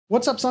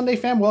What's up, Sunday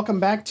fam?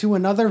 Welcome back to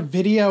another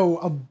video.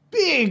 A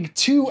big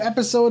 2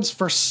 episodes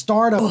for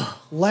StartUp.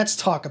 Let's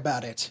talk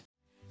about it.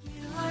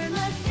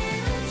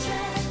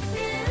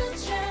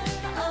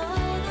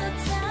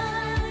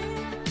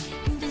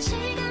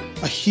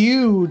 A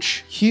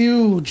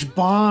huge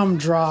bomb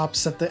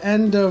drops at the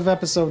end of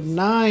episode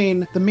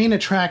 9. The main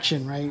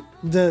attraction, right?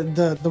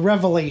 The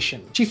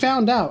revelation. She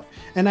found out,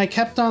 and I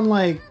kept on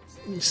like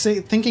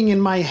thinking in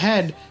my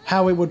head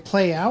how it would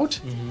play out,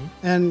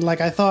 and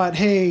like I thought,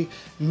 hey,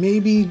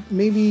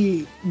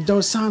 maybe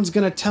Do-san's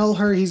gonna tell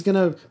her he's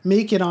gonna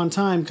make it on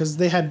time, because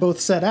they had both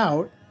set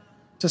out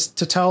just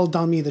to tell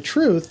Dal Mi the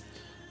truth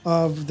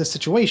of the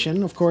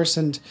situation, of course.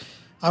 And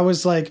I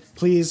was like,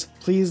 please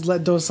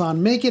let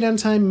Do-san make it on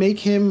time, make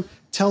him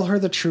tell her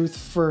the truth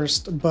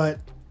first, but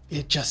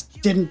it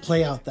just didn't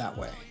play out that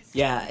way.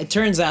 Yeah, it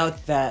turns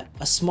out that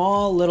a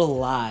small little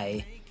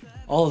lie,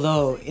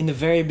 although in the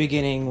very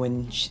beginning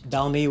when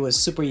Dal Mi was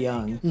super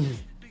young,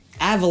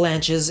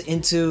 avalanches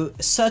into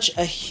such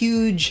a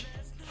huge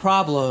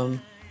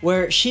problem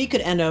where she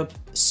could end up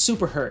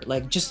super hurt,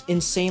 like just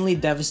insanely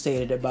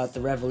devastated about the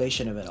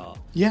revelation of it all.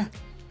 Yeah.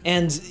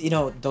 And, you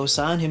know,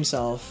 Do-san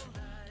himself,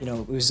 you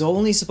know, it was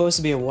only supposed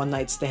to be a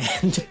one-night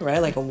stand,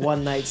 right? Like a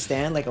one-night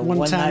stand, like a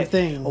one-time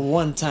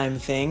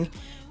thing.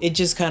 It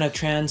just kind of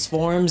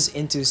transforms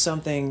into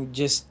something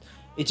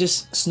it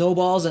just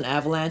snowballs and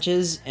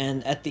avalanches,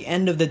 and at the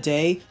end of the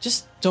day,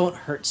 just don't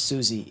hurt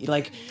Suzy.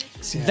 Like,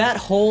 that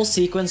whole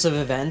sequence of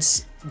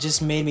events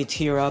just made me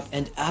tear up,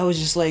 and I was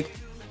just like,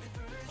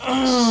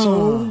 ugh.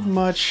 So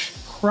much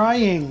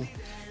crying.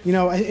 You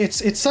know,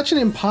 it's such an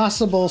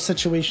impossible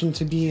situation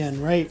to be in,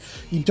 right?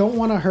 You don't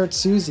want to hurt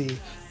Suzy,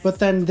 but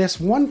then this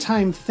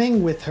one-time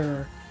thing with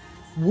her,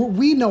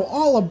 we know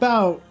all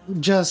about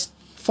just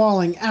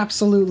falling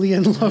absolutely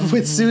in love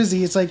with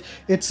Suzy. It's like,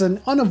 it's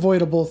an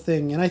unavoidable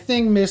thing. And I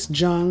think Miss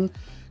Jung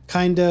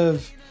kind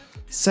of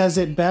says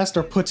it best,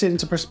 or puts it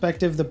into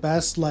perspective the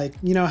best. Like,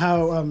 you know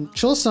how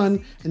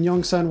Chul-sun and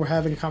Young-sun were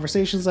having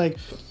conversations like,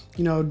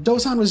 you know,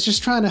 Do-san was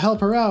just trying to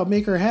help her out,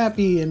 make her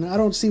happy, and I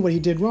don't see what he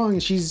did wrong.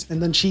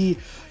 And then she,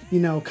 you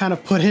know, kind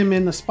of put him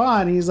in the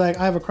spot, and he's like,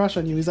 I have a crush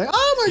on you. He's like,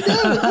 oh my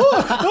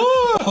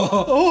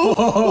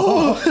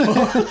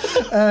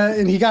god.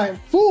 And he got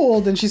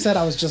fooled, and she said,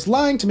 I was just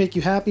lying to make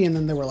you happy. And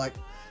then they were like,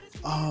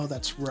 oh,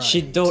 that's right.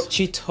 She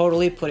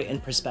totally put it in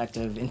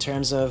perspective in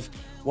terms of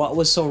what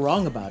was so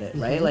wrong about it,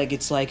 right? Like,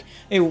 it's like,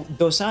 hey,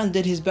 Do-san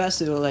did his best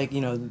to, like,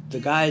 you know, the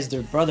guys,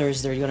 they're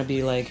brothers, they're gonna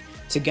be like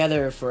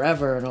together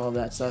forever and all of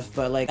that stuff,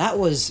 but like, that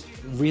was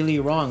really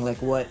wrong,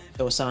 like what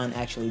Do-san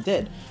actually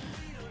did.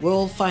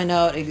 We'll find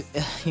out,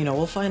 you know,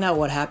 we'll find out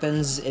what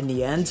happens in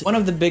the end. One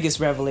of the biggest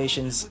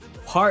revelations,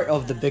 part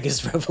of the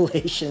biggest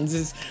revelations,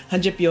 is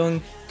Han Ji-pyong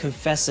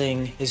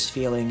confessing his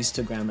feelings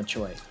to Grandma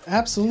Choi.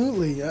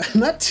 Absolutely.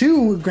 Not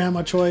to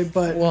Grandma Choi,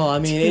 but... Well, I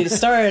mean, it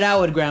started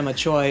out with Grandma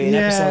Choi in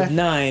episode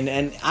 9,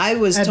 and I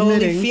was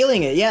totally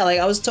feeling it. Yeah, like,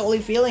 I was totally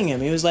feeling him.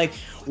 He was like,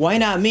 why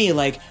not me?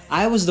 Like,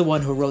 I was the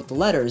one who wrote the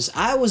letters.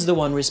 I was the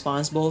one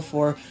responsible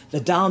for the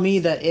Dal Mi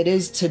that it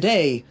is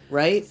today,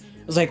 right?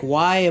 It was like,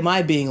 why am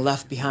I being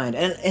left behind?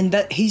 And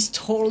that he's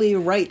totally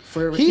right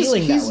for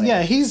feeling that way.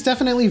 Yeah, he's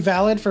definitely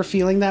valid for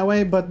feeling that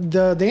way, but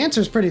the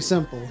answer is pretty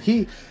simple.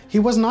 He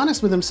wasn't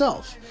honest with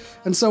himself.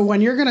 And so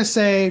when you're gonna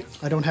say,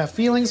 I don't have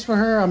feelings for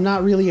her, I'm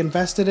not really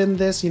invested in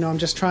this, you know, I'm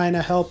just trying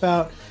to help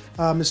out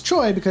Miss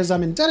Choi because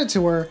I'm indebted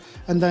to her,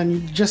 and then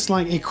you just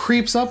like, it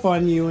creeps up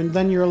on you, and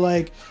then you're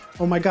like,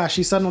 oh my gosh,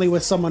 she's suddenly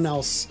with someone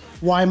else.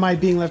 Why am I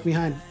being left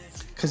behind?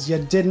 Because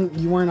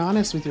you weren't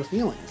honest with your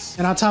feelings.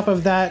 And on top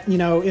of that, you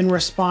know, in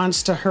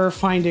response to her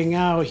finding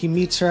out, he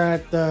meets her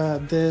at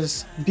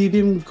this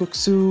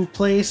bibimbap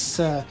place.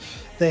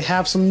 They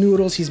have some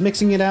noodles. He's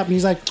mixing it up, and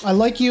he's like, I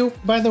like you,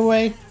 by the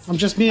way. I'm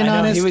just being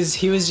honest.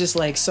 He was just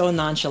like so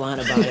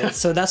nonchalant about it.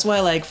 So that's why,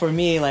 like, for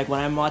me, like,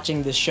 when I'm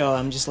watching this show,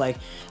 I'm just like,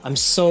 I'm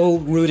so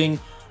rooting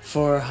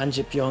for Han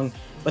Ji-pyong.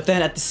 But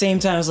then at the same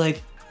time, I was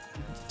like,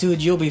 dude,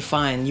 you'll be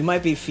fine. You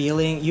might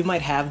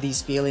have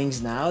these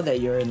feelings now that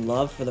you're in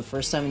love for the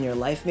first time in your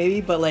life, maybe,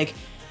 but like,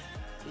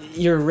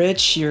 you're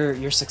rich,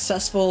 you're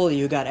successful,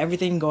 you got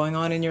everything going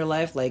on in your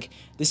life. Like,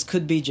 this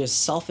could be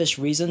just selfish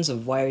reasons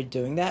of why you're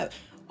doing that.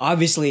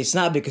 Obviously, it's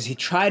not, because he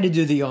tried to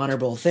do the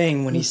honorable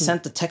thing when he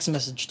sent the text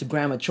message to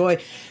Grandma Choi.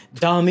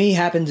 Dal Mi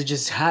happened to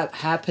just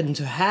happen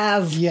to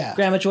have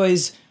Grandma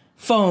Choi's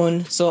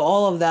phone, so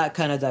all of that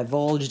kind of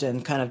divulged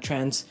and kind of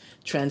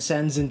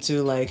transcends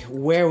into like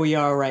where we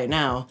are right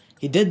now.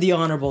 He did the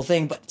honorable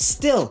thing, but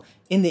still,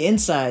 in the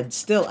inside,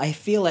 I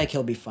feel like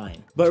he'll be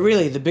fine. But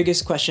really, the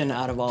biggest question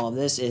out of all of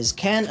this is,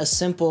 can a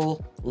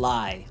simple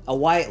lie, a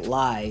white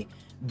lie,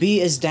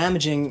 be as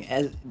damaging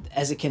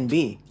as it can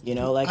be? You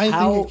know, like,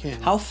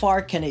 how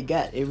far can it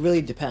get? It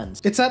really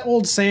depends. It's that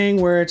old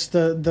saying where it's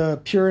the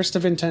purest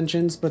of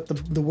intentions, but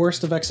the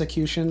worst of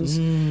executions,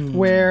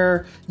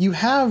 where you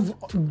have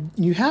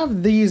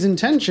these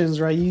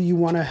intentions, right? You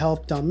want to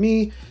help Dal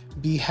Mi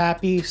be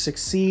happy,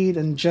 succeed,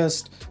 and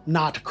just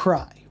not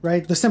cry,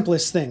 right? The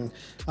simplest thing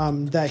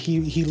that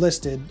he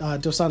listed,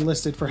 Do-san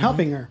listed for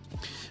helping her.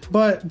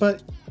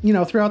 But you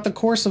know, throughout the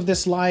course of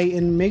this lie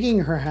in making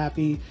her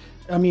happy,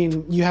 I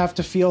mean, you have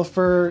to feel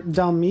for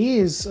Dal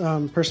Mi's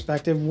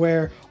perspective,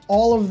 where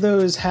all of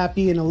those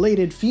happy and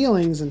elated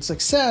feelings and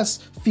success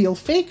feel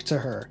fake to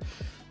her.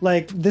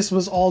 Like, this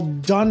was all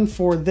done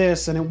for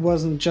this, and it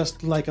wasn't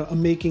just like a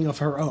making of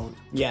her own.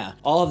 Yeah,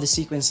 all of the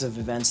sequence of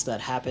events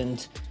that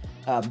happened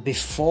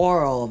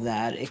before all of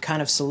that, it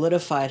kind of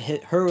solidified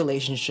her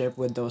relationship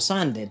with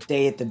Do-san. The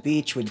day at the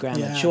beach with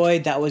Grandma Choi,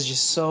 that was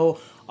just so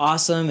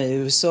awesome.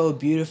 It was so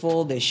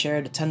beautiful. They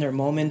shared a tender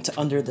moment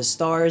under the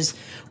stars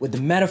with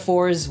the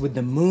metaphors, with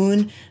the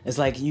moon. It's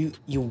like you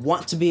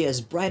want to be as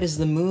bright as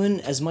the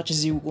moon as much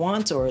as you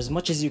want or as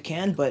much as you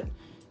can, but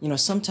you know,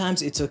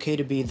 sometimes it's okay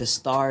to be the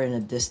star in a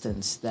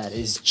distance that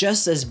is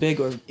just as big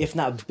or if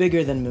not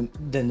bigger than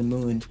the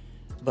moon,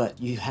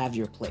 but you have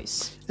your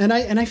place. And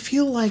I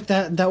feel like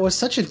that was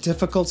such a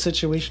difficult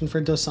situation for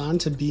Do-san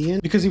to be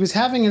in, because he was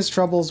having his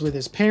troubles with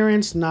his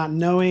parents, not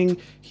knowing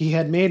he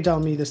had made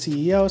Dal Mi the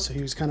CEO, so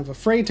he was kind of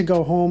afraid to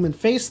go home and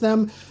face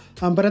them.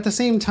 But at the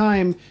same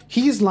time,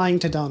 he's lying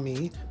to Dal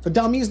Mi, but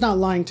Dal Mi's not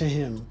lying to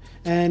him.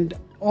 And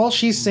all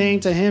she's saying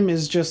to him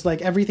is just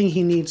like everything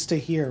he needs to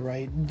hear,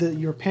 right?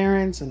 Your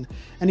parents and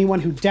anyone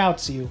who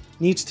doubts you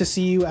needs to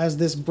see you as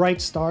this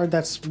bright star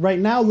that's right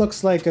now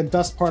looks like a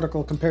dust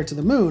particle compared to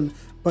the moon,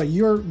 but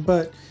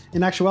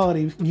in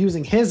actuality,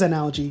 using his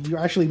analogy, you're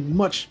actually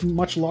much,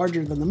 much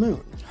larger than the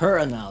moon. Her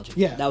analogy.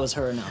 Yeah. That was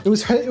her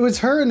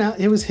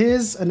analogy. It was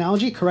his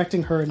analogy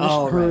correcting her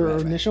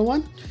initial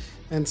one.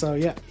 And so,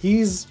 yeah,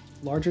 he's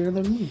larger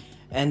than the moon.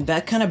 And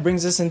that kind of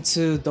brings us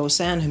into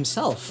Do-san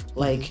himself.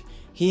 Like,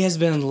 he has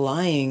been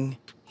lying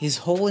his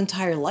whole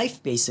entire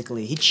life,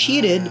 basically. He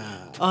cheated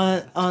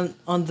on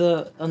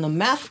the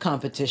math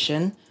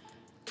competition.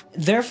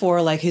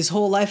 Therefore, like, his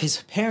whole life,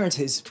 his parents,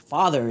 his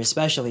father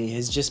especially,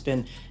 has just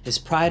been his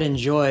pride and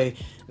joy.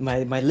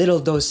 My little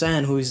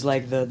Do-san, who's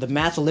like the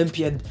math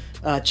Olympiad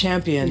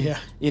champion,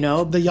 you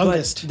know? The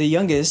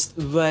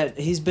youngest. But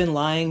he's been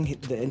lying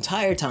the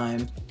entire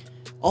time.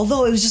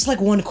 Although it was just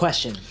like one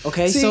question,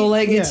 okay? See, so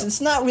like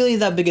it's not really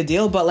that big a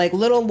deal, but like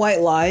little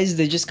white lies,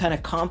 they just kind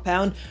of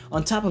compound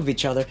on top of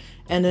each other,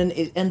 and then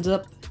it ends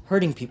up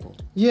hurting people.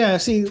 Yeah,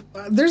 see,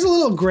 there's a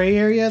little gray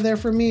area there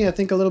for me. I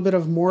think a little bit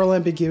of moral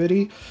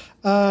ambiguity.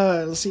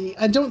 See,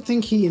 I don't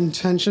think he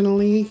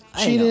intentionally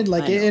cheated.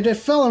 It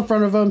fell in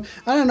front of him.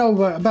 I don't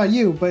know about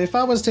you, but if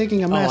I was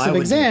taking a massive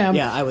exam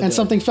and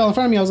something fell in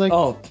front of me, I was like,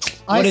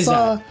 I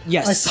saw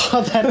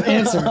that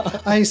answer.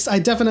 I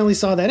definitely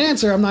saw that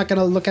answer. I'm not going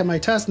to look at my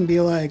test and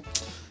be like,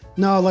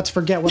 no, let's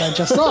forget what I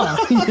just saw.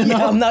 You know?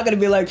 Yeah, I'm not going to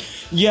be like,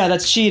 yeah,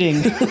 that's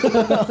cheating.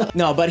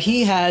 No, but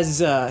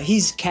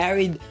he's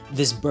carried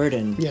this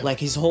burden like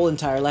his whole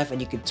entire life,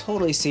 and you could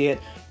totally see it.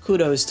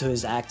 Kudos to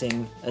his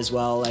acting as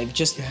well. Like,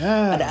 just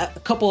a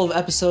couple of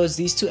episodes,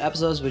 these 2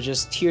 episodes were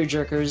just tear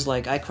jerkers.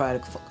 Like, I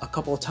cried a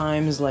couple of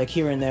times, like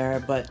here and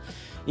there, but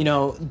you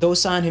know,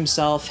 Do-san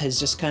himself has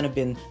just kind of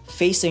been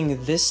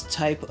facing this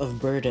type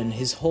of burden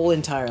his whole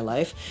entire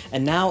life,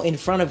 and now in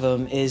front of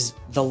him is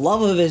the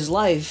love of his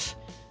life,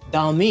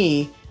 Dal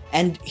Mi,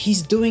 and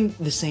he's doing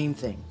the same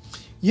thing.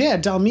 Yeah,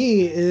 Dal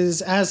Mi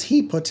is, as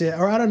he puts it,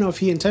 or I don't know if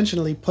he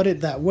intentionally put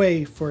it that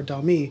way for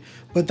Dal Mi,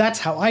 but that's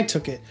how I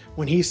took it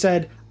when he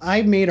said,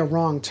 I made a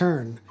wrong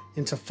turn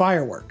into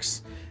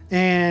fireworks.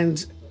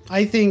 And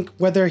I think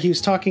whether he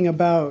was talking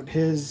about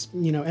his,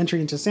 you know,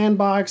 entry into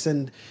Sandbox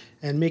and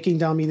making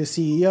Dal Mi the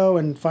CEO,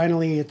 and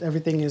finally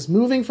everything is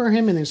moving for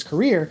him in his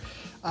career,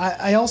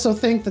 I also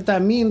think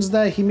that means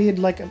that he made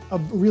like a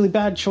really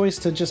bad choice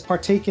to just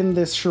partake in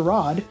this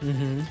charade,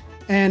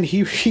 and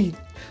he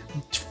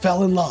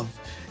fell in love.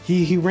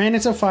 He ran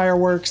into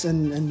fireworks,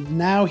 and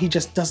now he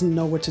just doesn't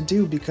know what to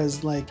do,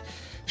 because like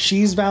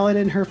she's valid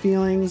in her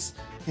feelings,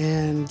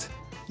 and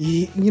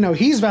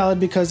he's valid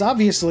because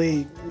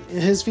obviously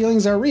his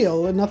feelings are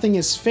real and nothing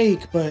is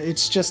fake, but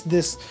it's just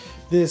this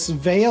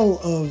veil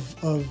of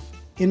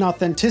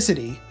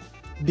inauthenticity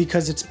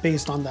because it's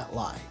based on that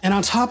lie. And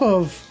on top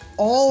of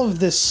all of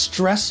this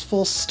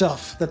stressful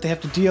stuff that they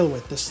have to deal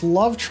with, this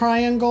love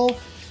triangle,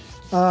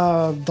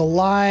 the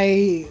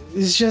lie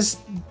is just,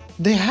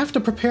 they have to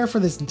prepare for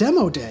this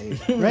demo day,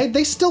 right?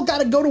 They still got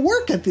to go to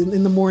work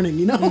in the morning,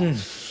 you know?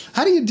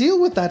 How do you deal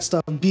with that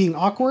stuff? Being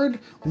awkward,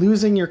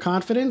 losing your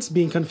confidence,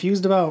 being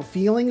confused about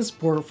feelings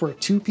for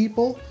 2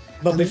 people.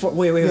 But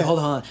wait, hold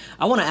on.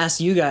 I want to ask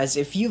you guys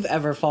if you've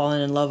ever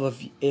fallen in love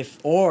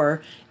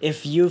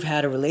if you've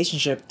had a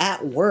relationship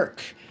at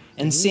work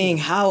and seeing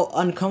how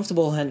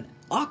uncomfortable and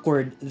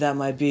awkward that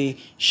might be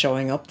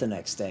showing up the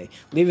next day.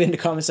 Leave it in the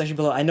comment section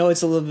below. I know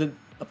it's a little bit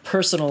a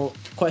personal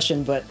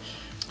question, but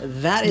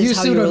that is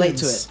how you relate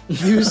to it.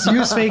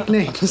 Use fake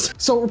names.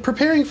 So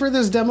preparing for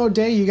this demo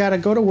day, you got to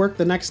go to work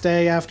the next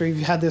day after you've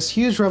had this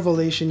huge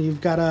revelation.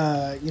 You've got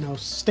to,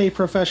 stay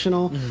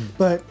professional.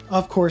 But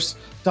of course,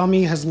 Dal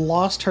Mi has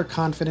lost her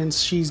confidence.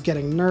 She's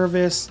getting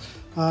nervous,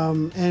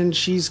 and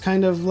she's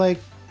kind of like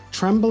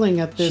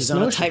trembling at this. She's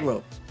on a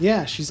tightrope.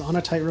 Yeah, she's on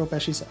a tightrope,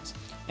 as she says.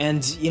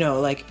 And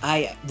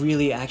I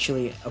really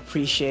actually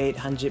appreciate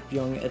Han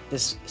Ji-pyong at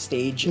this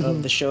stage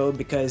of the show,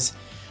 because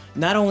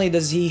not only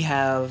does he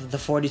have the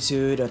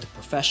fortitude or the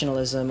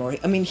professionalism, or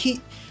I mean,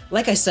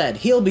 like I said,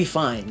 he'll be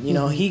fine. You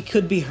know, he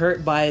could be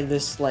hurt by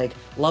this like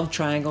love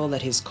triangle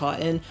that he's caught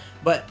in,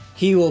 but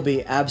he will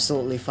be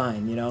absolutely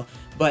fine. You know,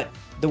 but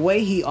the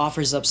way he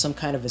offers up some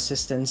kind of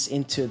assistance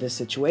into this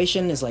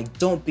situation is like,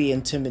 don't be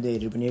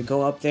intimidated when you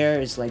go up there.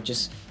 It's like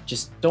just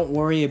don't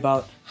worry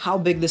about how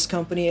big this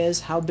company is,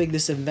 how big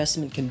this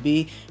investment can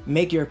be.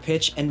 Make your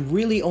pitch and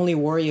really only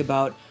worry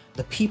about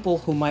the people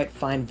who might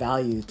find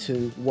value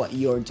to what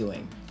you're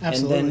doing.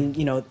 Absolutely. And then,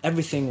 you know,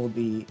 everything will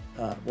be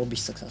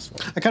successful.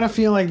 I kind of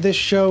feel like this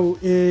show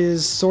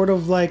is sort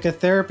of like a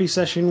therapy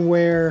session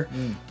where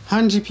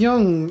Han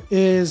Ji-pyong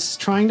is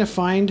trying to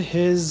find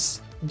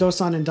his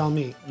Do-san and Dal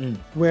Mi,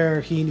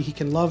 where he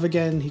can love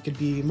again, he could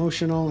be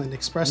emotional and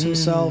express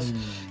himself.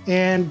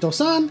 And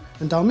Do-san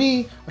and Dal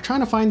Mi are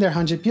trying to find their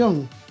Han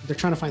Ji-pyong. They're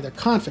trying to find their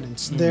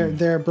confidence,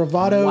 their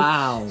bravado,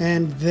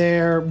 and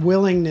their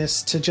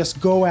willingness to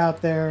just go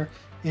out there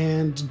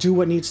and do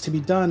what needs to be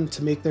done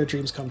to make their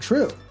dreams come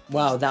true.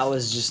 Wow, that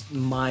was just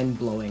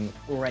mind-blowing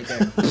right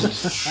there.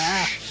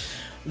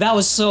 That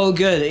was so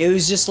good. It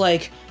was just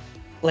like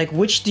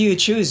which do you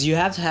choose? You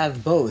have to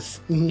have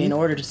both in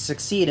order to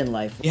succeed in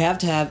life. You have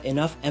to have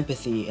enough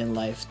empathy in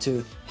life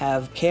to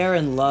have care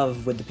and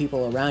love with the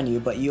people around you,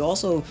 but you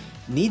also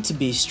need to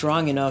be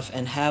strong enough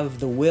and have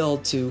the will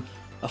to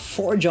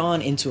forge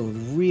on into a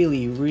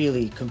really,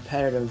 really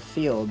competitive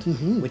field,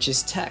 which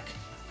is tech.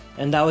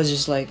 And that was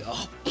just like,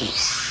 oh,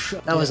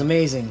 that was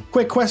amazing.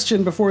 Quick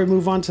question before we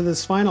move on to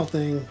this final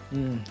thing.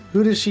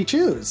 Who does she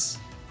choose?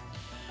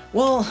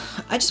 Well,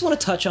 I just want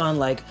to touch on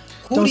like,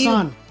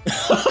 Do-san.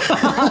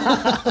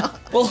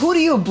 Well, who do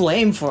you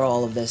blame for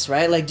all of this,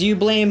 right? Like, do you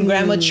blame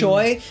Grandma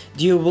Choi?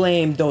 Do you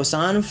blame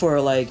Do-san for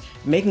like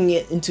making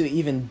it into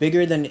even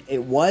bigger than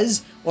it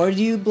was? Or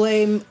do you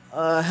blame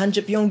Han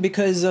Ji-pyong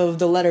because of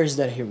the letters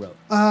that he wrote?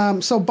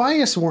 So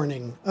bias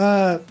warning.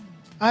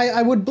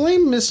 I would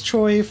blame Miss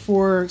Choi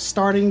for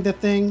starting the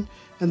thing,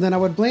 and then I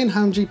would blame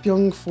Han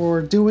Ji-pyong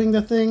for doing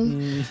the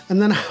thing,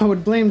 and then I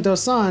would blame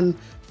Do-san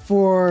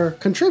for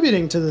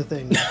contributing to the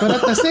thing. But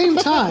at the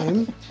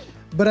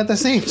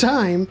same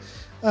time,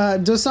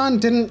 Do-san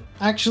didn't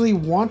actually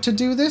want to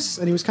do this,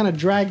 and he was kind of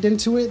dragged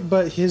into it.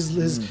 But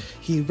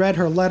he read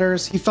her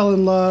letters. He fell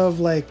in love,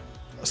 like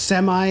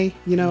semi,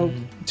 you know,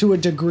 to a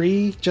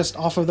degree, just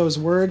off of those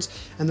words.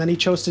 And then he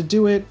chose to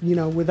do it, you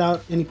know,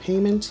 without any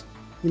payment.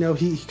 You know,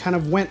 he kind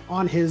of went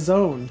on his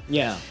own.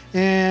 Yeah.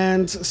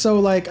 And so,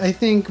 like, I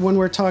think when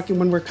we're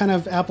kind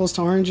of apples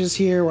to oranges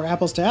here, or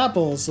apples to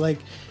apples, like,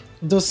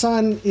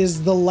 Do-san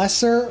is the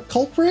lesser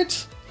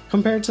culprit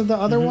compared to the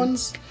other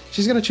ones.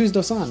 She's gonna choose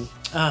Do-san.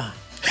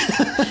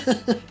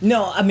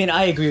 No, I mean,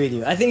 I agree with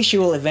you. I think she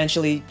will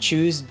eventually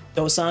choose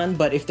Do-san,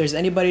 but if there's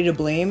anybody to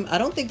blame, I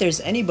don't think there's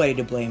anybody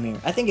to blame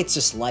here. I think it's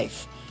just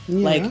life.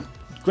 Yeah. Like,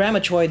 Grandma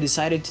Choi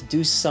decided to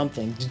do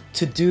something,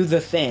 to do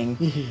the thing,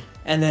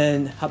 and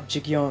then Han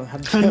Ji-pyong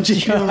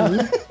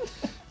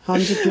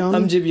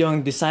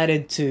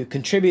decided to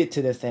contribute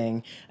to the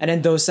thing, and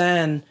then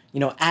Do-san, you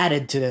know,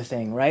 added to the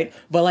thing, right?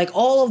 But like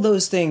all of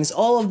those things,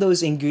 all of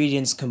those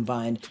ingredients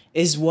combined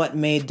is what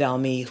made Dal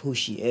Mi who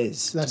she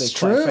is. That's to be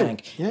true. Quite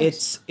frank.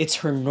 Yes. It's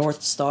her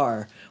North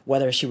Star.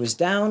 Whether she was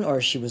down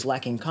or she was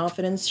lacking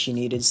confidence, she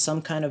needed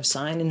some kind of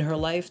sign in her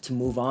life to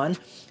move on.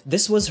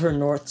 This was her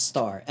North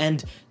Star.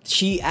 And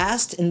she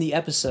asked in the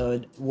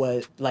episode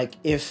what, like,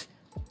 if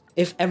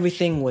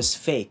everything was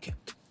fake.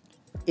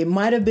 It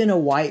might have been a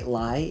white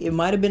lie. It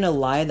might have been a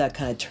lie that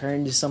kind of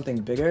turned to something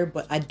bigger,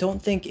 but I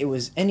don't think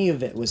any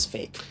of it was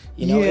fake.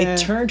 You know, Yeah. it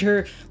turned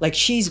her, like,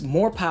 she's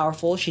more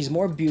powerful, she's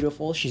more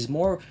beautiful, she's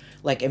more,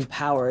 like,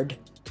 empowered,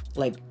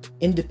 like,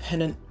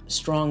 independent,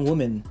 strong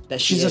woman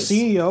that she She's is. a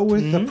CEO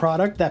with the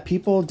product that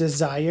people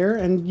desire.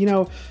 And, you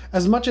know,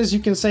 as much as you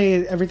can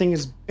say everything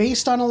is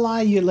based on a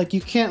lie, you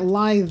can't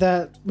lie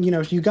that, you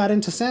know, you got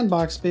into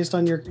Sandbox based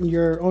on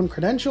your own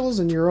credentials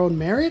and your own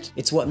merit.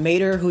 It's what made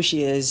her who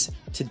she is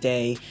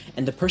today,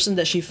 and the person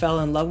that she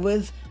fell in love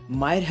with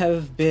might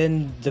have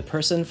been the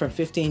person from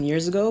 15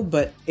 years ago,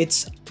 but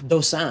it's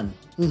Do-san.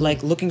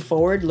 Like, looking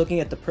forward, looking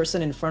at the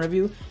person in front of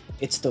you,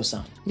 it's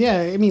Do-san. Yeah,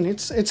 I mean,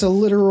 it's a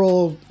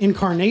literal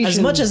incarnation.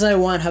 As much as I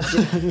want Han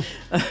Ji-pyong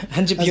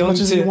as much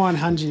as to, you want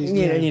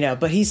Hanji, you know,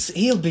 but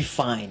he'll be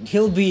fine.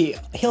 He'll be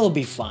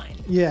fine.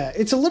 Yeah,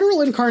 it's a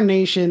literal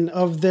incarnation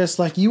of this.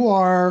 Like, you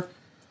are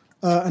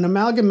an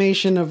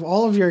amalgamation of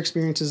all of your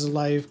experiences in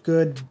life,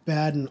 good,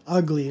 bad, and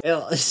ugly.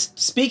 Well,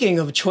 speaking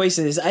of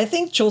choices, I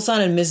think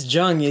Chol-san and Miss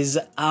Jung is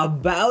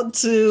about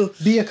to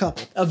Be a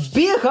couple.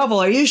 be a couple.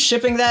 Are you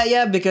shipping that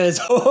yet? Because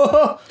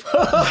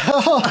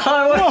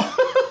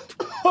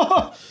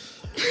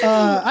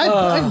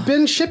I've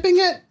been shipping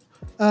it,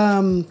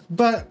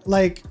 but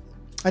like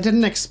I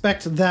didn't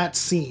expect that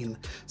scene.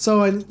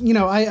 So you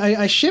know,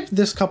 I shipped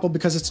this couple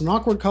because it's an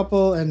awkward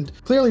couple, and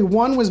clearly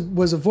one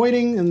was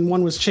avoiding and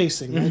one was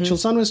chasing. Right?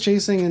 Chul-sun was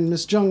chasing, and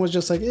Miss Jung was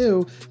just like,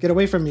 "Ew, get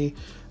away from me."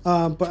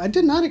 But I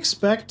did not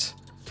expect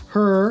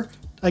her,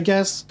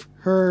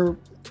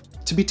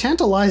 to be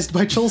tantalized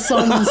by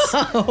Chul-sun's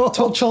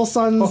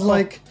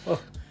like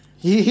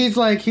he's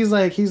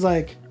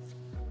like,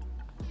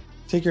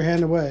 take your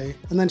hand away.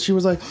 And then she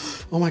was like,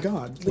 oh my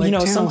God. Like, you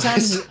know,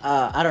 tantalized. sometimes,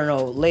 I don't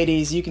know,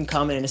 ladies, you can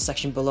comment in the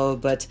section below,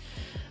 but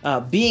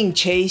being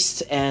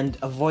chased and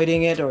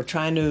avoiding it or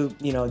trying to,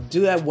 you know,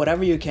 do that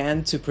whatever you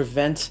can to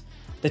prevent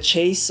the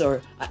chase,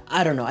 or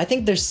I don't know. I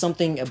think there's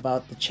something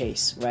about the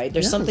chase, right?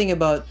 There's something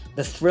about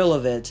the thrill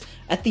of it.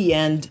 At the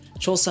end,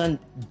 Chol-san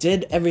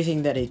did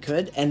everything that he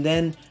could, and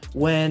then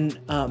when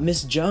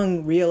Miss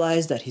Jung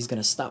realized that he's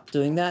gonna stop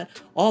doing that,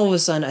 all of a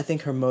sudden I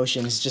think her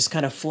emotions just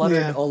kind of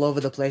fluttered all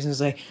over the place, and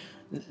it's like,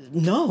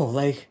 no,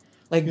 like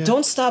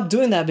don't stop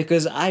doing that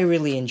because I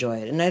really enjoy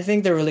it. And I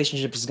think their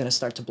relationship is gonna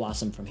start to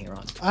blossom from here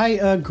on. I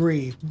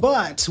agree,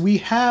 but we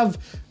have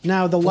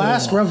now the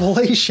last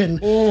revelation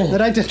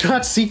that I did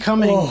not see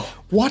coming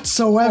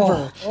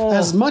whatsoever.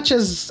 As much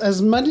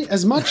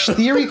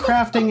theory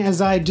crafting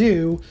as I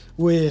do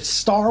with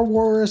Star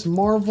Wars,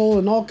 Marvel,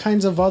 and all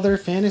kinds of other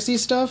fantasy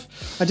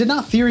stuff, I did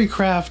not theory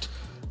craft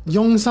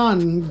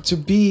Yong-san to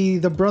be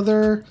the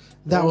brother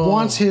that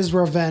wants his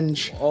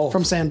revenge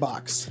from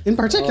Sandbox, in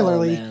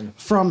particularly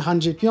from Han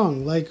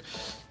Ji-pyong. Like,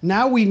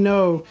 now we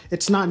know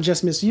it's not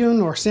just Miss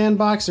Yoon or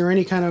Sandbox or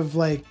any kind of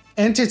like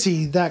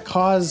entity that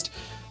caused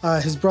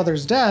his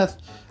brother's death.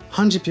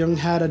 Han Ji-pyong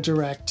had a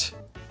direct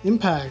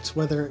impact,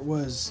 whether it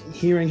was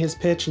hearing his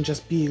pitch and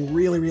just being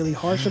really, really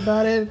harsh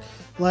about it.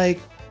 Like,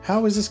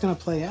 how is this gonna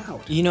play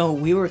out? You know,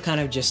 we were kind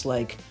of just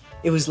like,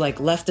 it was like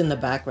left in the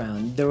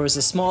background. There was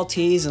a small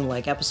tease in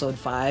like episode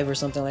 5 or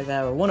something like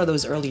that, or one of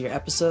those earlier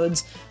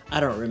episodes. I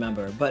don't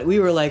remember, but we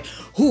were like,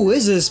 who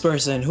is this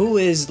person? Who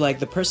is like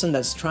the person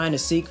that's trying to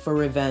seek for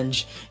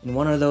revenge in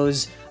one of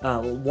those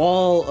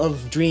wall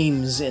of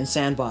dreams in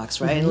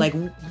Sandbox, right? And like,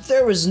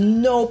 there was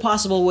no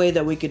possible way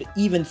that we could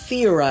even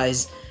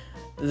theorize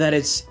that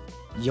it's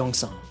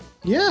Yong-san.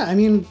 Yeah, I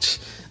mean,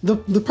 the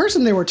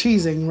person they were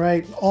teasing,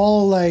 right?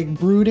 All like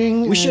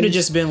brooding. We should have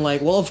just been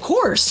like, well, of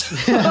course.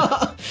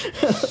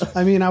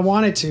 I mean, I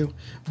wanted to,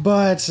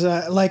 but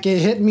like it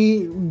hit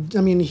me.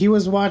 I mean, he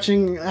was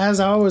watching as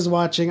I was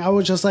watching. I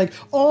was just like,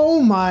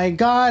 oh my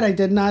God, I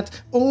did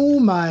not. Oh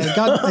my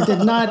God, I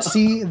did not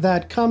see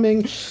that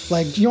coming.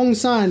 Like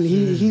Yong-san,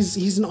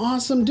 he's an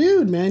awesome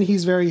dude, man.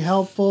 He's very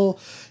helpful.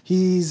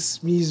 He's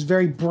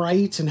very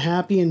bright and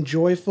happy and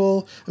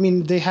joyful. I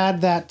mean, they had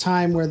that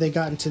time where they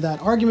got into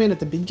that argument at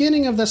the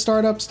beginning of the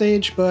startup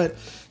stage, but,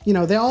 you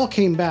know, they all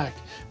came back.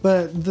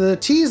 But the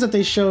tease that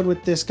they showed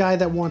with this guy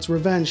that wants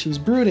revenge, he was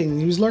brooding,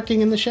 he was lurking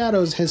in the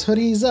shadows, his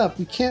hoodie's up.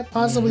 You can't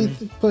possibly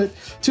put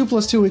 2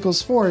 + 2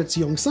 = 4. It's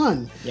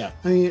Yong-san. Yeah.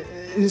 I mean,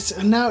 it's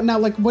now,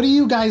 like, what do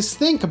you guys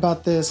think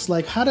about this?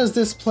 Like, how does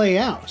this play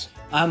out?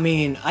 I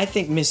mean, I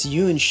think Miss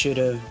Yoon should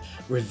have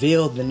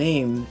revealed the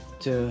name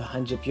to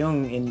Han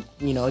Ji-pyong, in,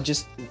 you know,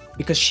 just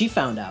because she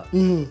found out.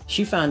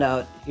 She found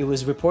out, it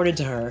was reported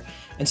to her,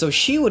 and so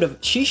she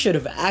should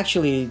have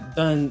actually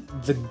done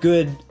the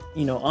good,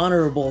 you know,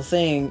 honorable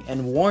thing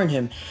and warned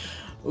him.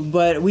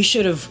 But we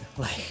should have,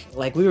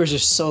 like we were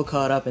just so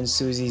caught up in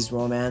Suzy's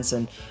romance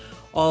and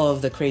all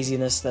of the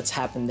craziness that's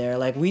happened there.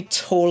 Like, we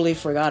totally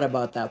forgot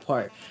about that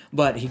part.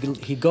 But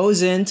he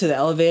goes into the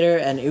elevator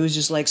and it was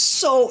just like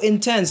so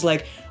intense.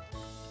 Like,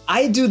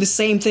 I do the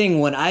same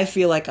thing when I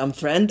feel like I'm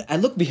threatened. I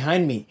look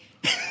behind me.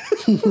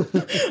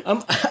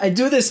 I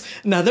do this.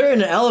 Now they're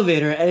in an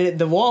elevator and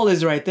the wall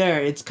is right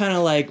there. It's kind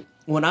of like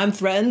when I'm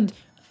threatened,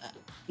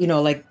 you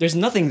know, like there's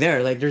nothing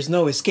there. Like there's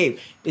no escape.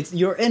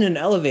 You're in an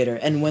elevator.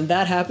 And when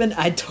that happened,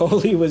 I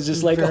totally was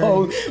just like,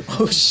 oh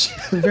shit.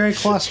 Very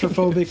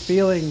claustrophobic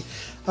feeling.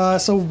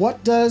 So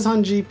what does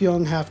Han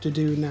Ji-pyong have to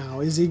do now?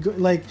 Is he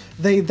like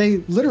they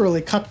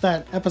literally cut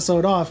that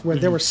episode off where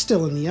they were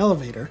still in the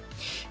elevator?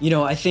 You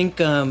know, I think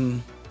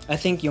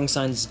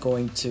Yong-san's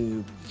going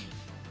to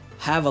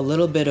have a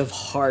little bit of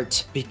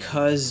heart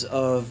because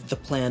of the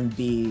plan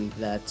B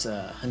that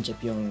Han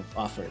Ji-pyong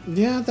offered.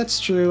 Yeah, that's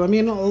true. I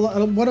mean,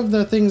 one of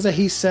the things that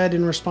he said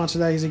in response to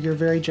that, he's like, you're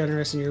very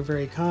generous and you're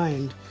very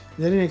kind.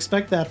 They didn't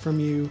expect that from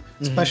you,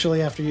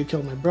 especially after you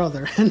killed my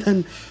brother. And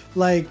then,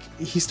 like,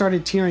 he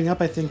started tearing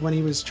up, I think, when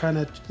he was trying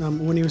to,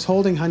 when he was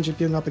holding Han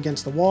Ji-pyong up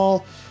against the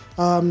wall.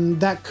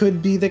 That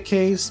could be the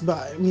case,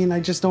 but I mean, I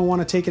just don't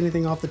want to take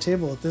anything off the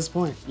table at this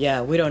point.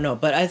 Yeah, we don't know,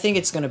 but I think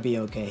it's gonna be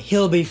okay.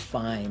 He'll be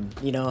fine.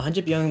 You know, Han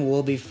Ji-pyong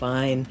will be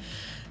fine.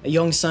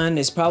 Yong-san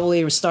is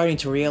probably starting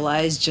to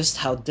realize just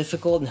how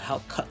difficult and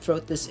how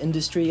cutthroat this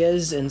industry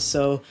is, and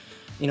so,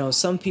 you know,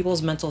 some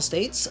people's mental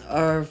states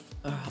are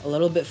a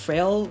little bit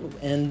frail,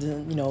 and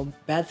you know,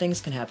 bad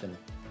things can happen.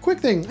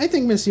 Quick thing, I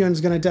think Miss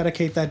Yoon's gonna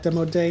dedicate that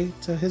demo day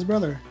to his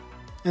brother,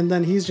 and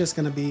then he's just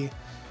gonna be,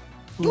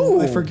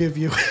 I forgive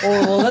you.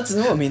 Well, that's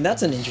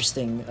an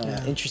interesting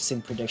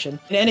interesting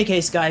prediction. In any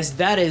case, guys,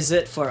 that is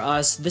it for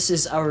us. This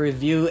is our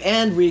review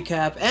and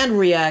recap and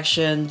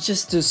reaction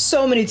just to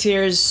so many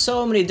tiers,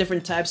 so many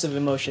different types of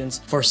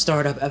emotions for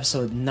Startup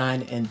episode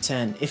 9 and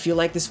 10. If you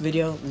like this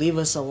video, leave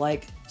us a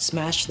like,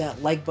 smash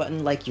that like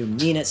button like you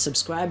mean it,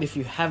 subscribe if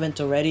you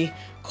haven't already,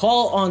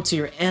 call on to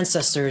your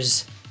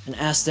ancestors and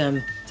ask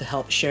them to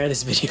help share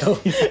this video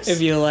if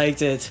you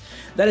liked it.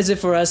 That is it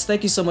for us.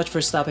 Thank you so much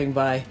for stopping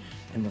by.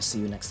 and we'll see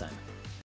you next time.